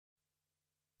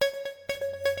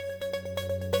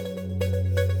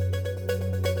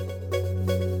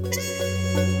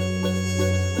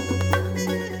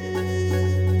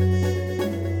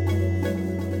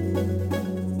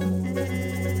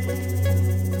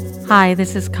Hi,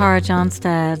 this is Kara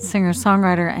Johnstad,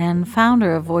 singer-songwriter and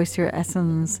founder of Voice Your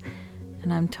Essence,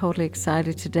 and I'm totally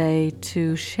excited today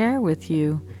to share with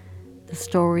you the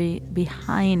story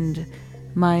behind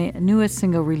my newest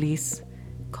single release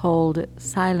called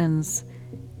Silence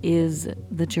is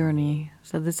the Journey.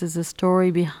 So this is a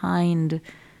story behind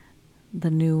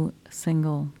the new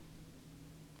single.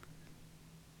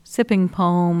 Sipping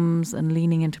poems and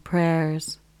leaning into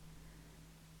prayers.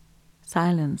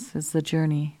 Silence is the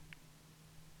journey.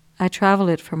 I travel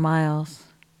it for miles.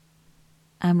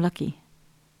 I'm lucky.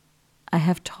 I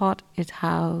have taught it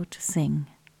how to sing.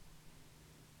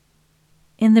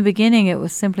 In the beginning, it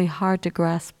was simply hard to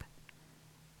grasp,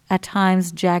 at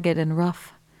times jagged and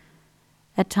rough,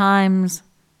 at times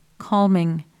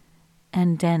calming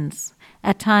and dense,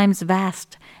 at times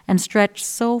vast and stretched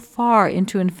so far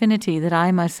into infinity that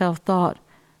I myself thought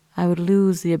I would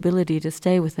lose the ability to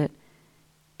stay with it.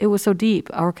 It was so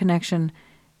deep, our connection,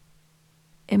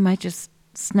 it might just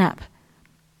snap.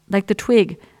 Like the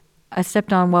twig I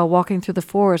stepped on while walking through the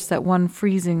forest that one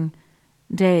freezing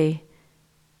day.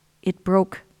 It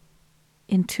broke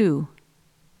in two.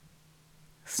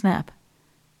 Snap.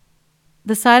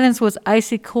 The silence was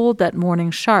icy cold that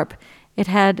morning, sharp. It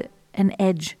had an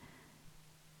edge.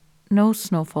 No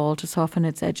snowfall to soften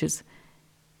its edges.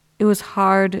 It was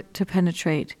hard to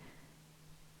penetrate.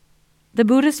 The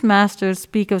Buddhist masters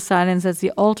speak of silence as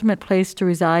the ultimate place to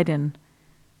reside in.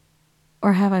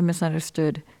 Or have I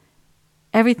misunderstood?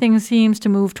 Everything seems to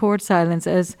move toward silence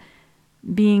as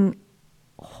being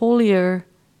holier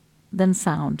than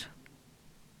sound.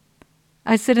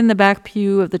 I sit in the back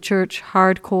pew of the church,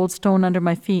 hard, cold stone under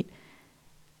my feet,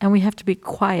 and we have to be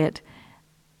quiet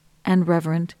and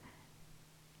reverent.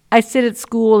 I sit at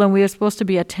school, and we are supposed to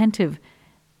be attentive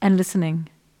and listening.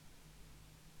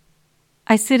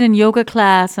 I sit in yoga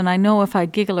class, and I know if I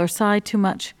giggle or sigh too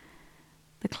much,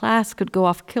 the class could go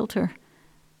off kilter.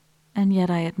 And yet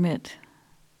I admit,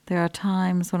 there are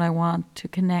times when I want to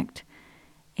connect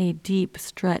a deep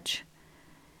stretch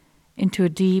into a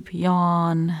deep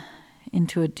yawn,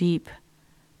 into a deep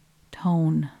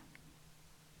tone.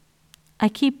 I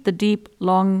keep the deep,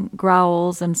 long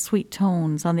growls and sweet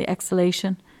tones on the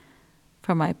exhalation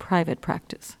for my private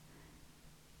practice.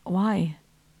 Why?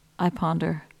 I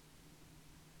ponder.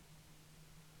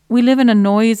 We live in a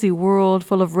noisy world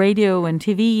full of radio and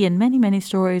TV and many, many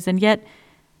stories, and yet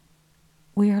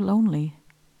we are lonely.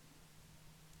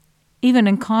 Even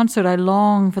in concert, I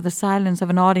long for the silence of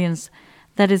an audience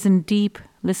that is in deep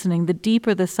listening. The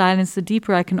deeper the silence, the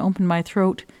deeper I can open my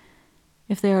throat.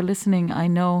 If they are listening, I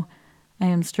know I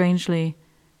am strangely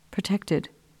protected.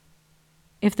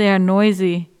 If they are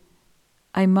noisy,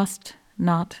 I must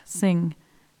not sing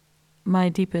my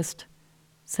deepest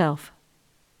self.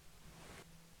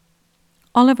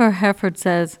 Oliver Herford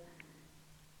says,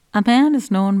 "A man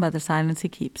is known by the silence he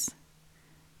keeps."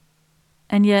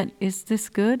 And yet, is this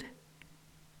good?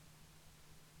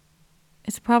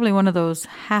 It's probably one of those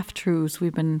half-truths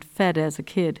we've been fed as a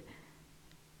kid.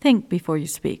 Think before you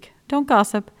speak. Don't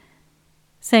gossip.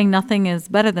 Saying nothing is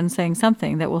better than saying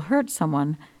something that will hurt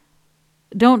someone.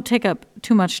 Don't take up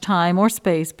too much time or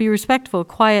space. Be respectful,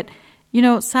 quiet.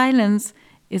 Silence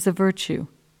is a virtue.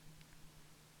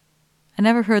 I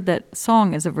never heard that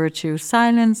song is a virtue.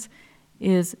 Silence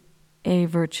is a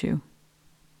virtue.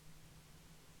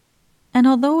 And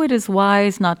although it is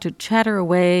wise not to chatter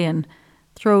away and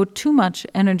throw too much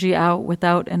energy out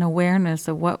without an awareness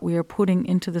of what we are putting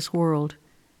into this world,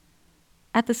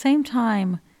 at the same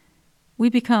time, we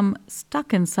become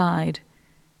stuck inside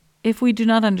if we do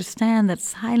not understand that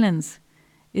silence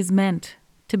is meant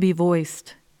to be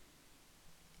voiced.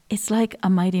 It's like a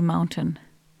mighty mountain.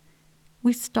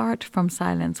 We start from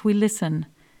silence, we listen,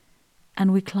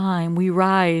 and we climb, we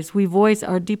rise, we voice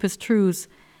our deepest truths.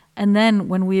 And then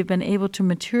when we have been able to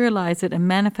materialize it and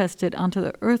manifest it onto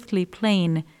the earthly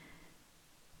plane,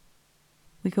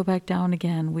 we go back down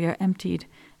again. We are emptied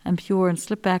and pure and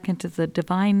slip back into the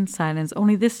divine silence.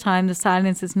 Only this time the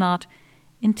silence is not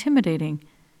intimidating.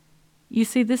 You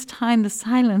see, this time the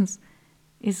silence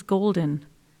is golden.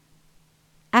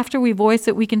 After we voice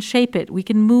it, we can shape it. We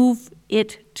can move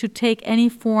it to take any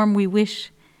form we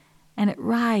wish, and it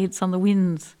rides on the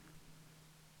winds.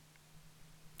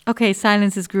 Okay,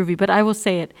 silence is groovy, but I will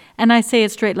say it, and I say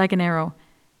it straight like an arrow.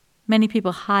 Many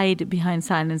people hide behind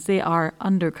silence. They are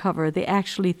undercover. They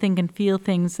actually think and feel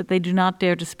things that they do not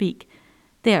dare to speak.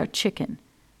 They are chicken.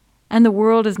 And the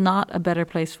world is not a better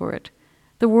place for it.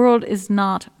 The world is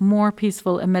not more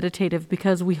peaceful and meditative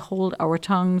because we hold our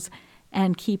tongues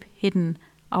and keep hidden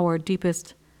our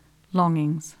deepest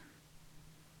longings.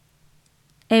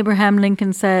 Abraham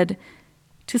Lincoln said,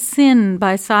 To sin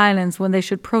by silence when they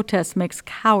should protest makes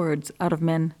cowards out of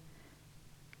men.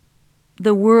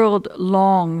 The world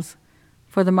longs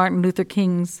for the Martin Luther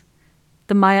Kings,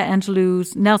 the Maya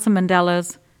Angelou's, Nelson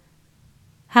Mandela's,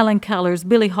 Helen Keller's,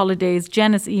 Billie Holiday's,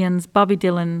 Janice Ian's, Bobby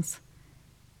Dylan's.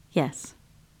 Yes,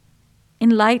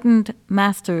 enlightened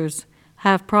masters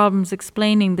have problems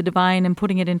explaining the divine and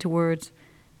putting it into words.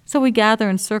 So we gather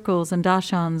in circles and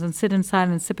dashans and sit in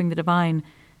silence sipping the divine.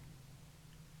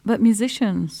 But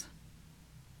musicians,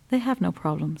 they have no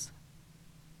problems.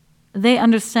 They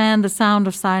understand the sound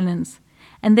of silence,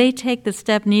 and they take the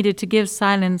step needed to give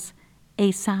silence a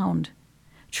sound.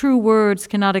 True words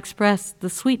cannot express the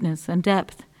sweetness and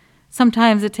depth.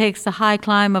 Sometimes it takes the high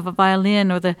climb of a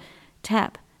violin or the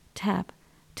tap, tap,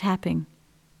 tapping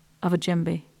of a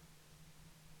djembe.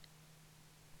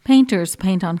 Painters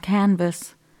paint on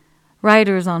canvas,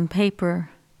 writers on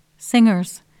paper,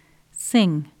 singers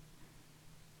sing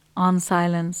on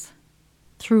silence,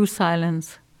 through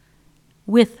silence,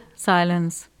 with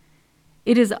silence.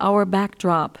 It is our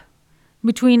backdrop.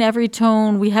 Between every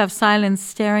tone, we have silence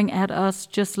staring at us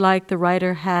just like the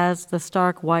writer has the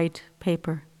stark white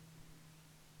paper.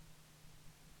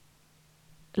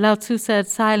 Lao Tzu said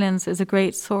silence is a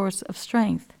great source of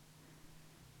strength.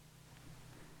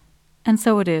 And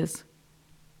so it is.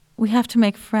 We have to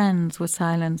make friends with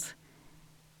silence.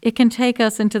 It can take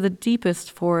us into the deepest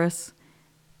forests.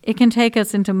 It can take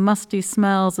us into musty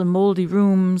smells and moldy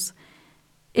rooms.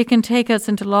 It can take us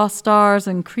into lost stars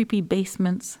and creepy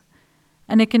basements.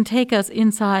 And it can take us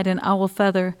inside an owl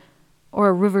feather or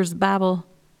a river's babble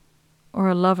or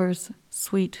a lover's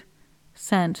sweet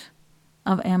scent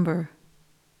of amber.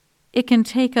 It can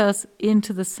take us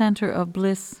into the center of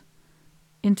bliss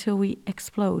until we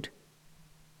explode.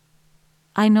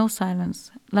 I know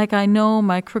silence, like I know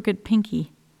my crooked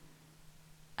pinky.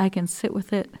 I can sit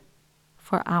with it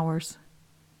for hours.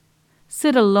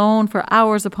 Sit alone for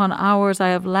hours upon hours. I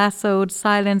have lassoed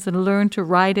silence and learned to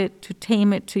ride it, to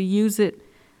tame it, to use it.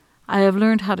 I have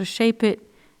learned how to shape it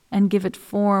and give it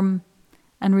form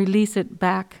and release it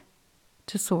back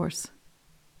to source.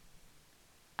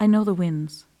 I know the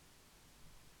winds.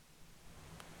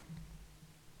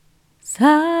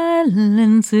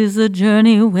 Silence is a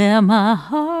journey where my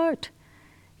heart,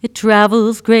 it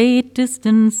travels great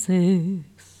distances.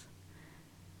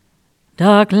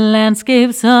 Dark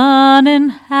landscapes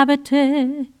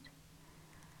uninhabited.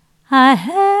 I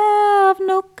have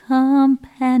no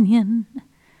companion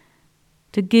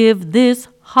to give this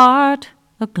heart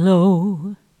a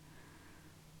glow.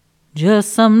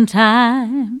 Just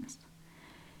sometimes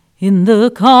in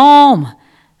the calm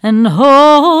and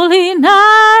holy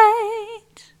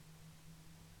night,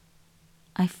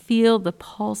 I feel the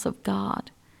pulse of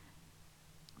God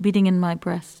beating in my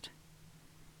breast.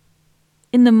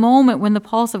 In the moment when the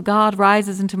pulse of God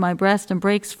rises into my breast and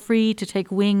breaks free to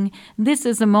take wing, this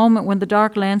is the moment when the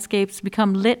dark landscapes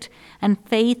become lit and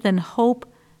faith and hope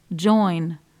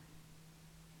join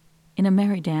in a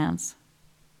merry dance.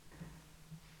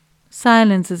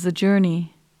 Silence is a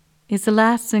Journey is the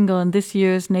last single in this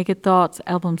year's Naked Thoughts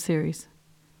album series.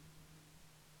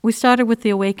 We started with The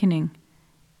Awakening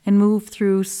and moved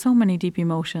through so many deep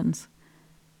emotions,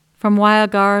 from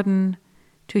Wild Garden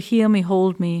to Heal Me,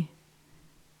 Hold Me,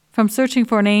 from Searching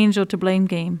for an Angel to Blame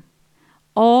Game.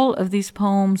 All of these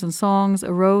poems and songs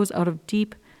arose out of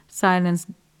deep silence,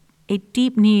 a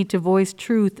deep need to voice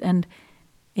truth and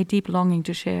a deep longing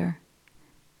to share.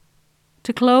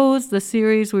 To close the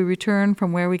series, we return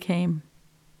from where we came.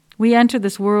 We enter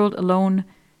this world alone,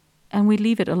 and we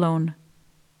leave it alone.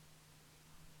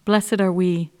 Blessed are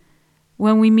we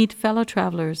when we meet fellow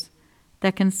travelers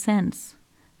that can sense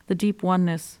the deep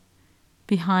oneness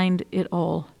behind it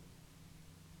all.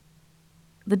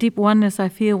 The deep oneness I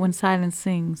feel when silence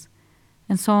sings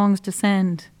and songs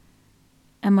descend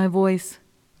and my voice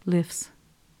lifts.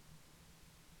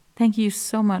 Thank you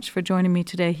so much for joining me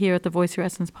today here at the Voice Your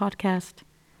Essence podcast.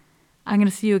 I'm going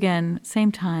to see you again,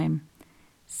 same time,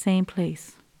 same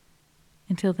place.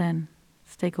 Until then,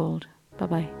 stay gold.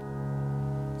 Bye-bye.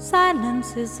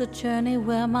 Silence is a journey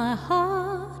where my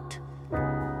heart,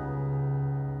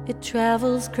 it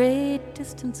travels great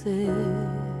distances.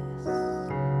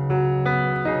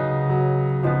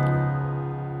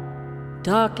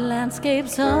 Dark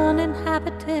landscapes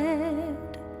uninhabited.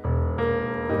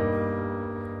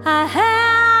 I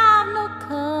have no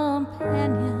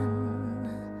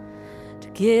companion to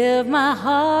give my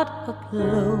heart a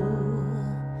glow.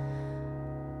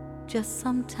 Just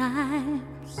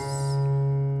sometimes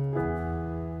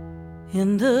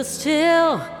in the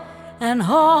still and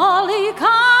holy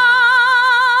calm,